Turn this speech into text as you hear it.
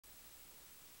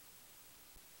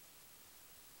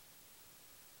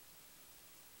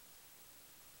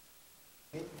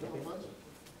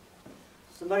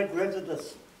Somebody grabs the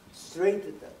straight,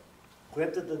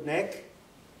 grabs the neck.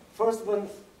 First one,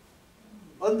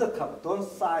 under cover,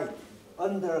 don't side.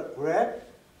 Under grab,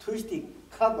 twisting,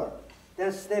 cover.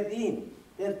 Then step in.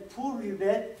 Then pull your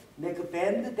back, make a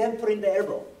bend, then put in the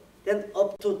elbow. Then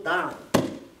up to down.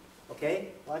 Okay,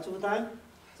 watch one time.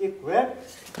 See, grab.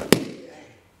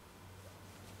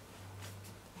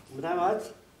 One time, watch.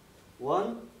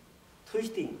 One,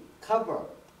 twisting, cover,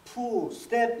 pull,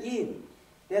 step in.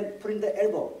 Then put in the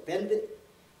elbow, bend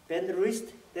the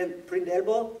wrist, then put in the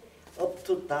elbow, up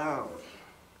to down.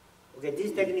 Okay,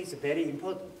 this technique is very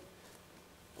important.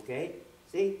 Okay,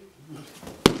 see?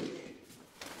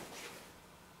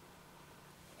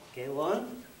 Okay,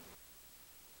 one.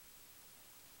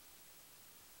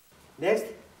 Next,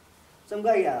 some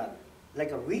guy,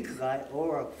 like a weak guy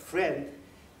or a friend,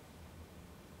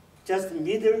 just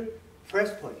middle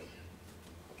press point.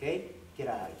 Okay, get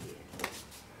out of here.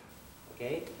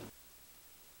 Okay.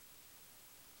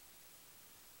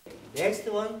 Next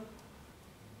one.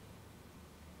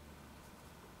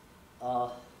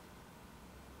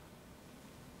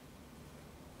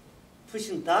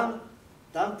 Pushing down,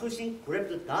 pushing, grab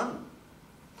the down.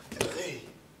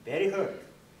 Very hurt.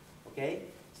 Okay.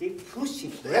 See,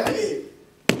 pushing, grab.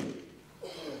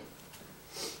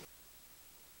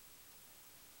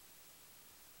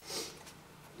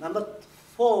 Number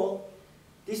 4.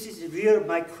 This is real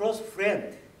my close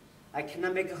friend. I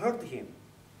cannot make hurt him.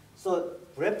 So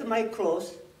grab my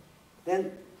close,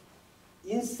 then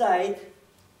inside,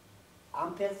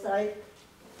 armpit side,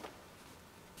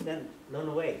 then run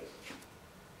away.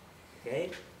 Okay?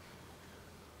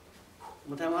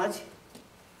 One time watch.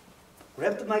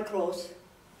 Grab my close,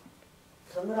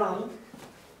 turn around,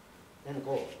 then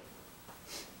go.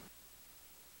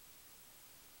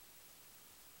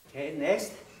 Okay,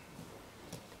 next.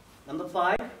 Number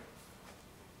 5,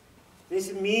 this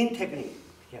is mean technique.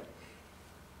 Here.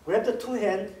 Grab the 2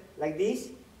 hands like this,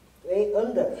 way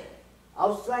under,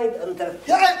 outside under.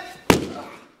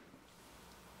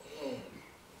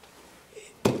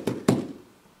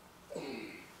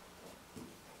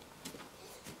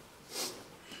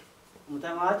 One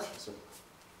time watch.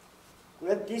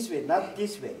 Grab this way, not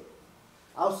this way.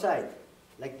 Outside,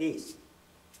 like this.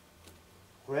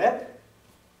 Grab,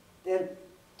 then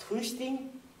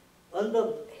twisting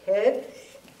under head,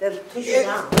 then twist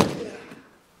down.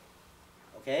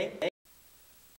 Okay?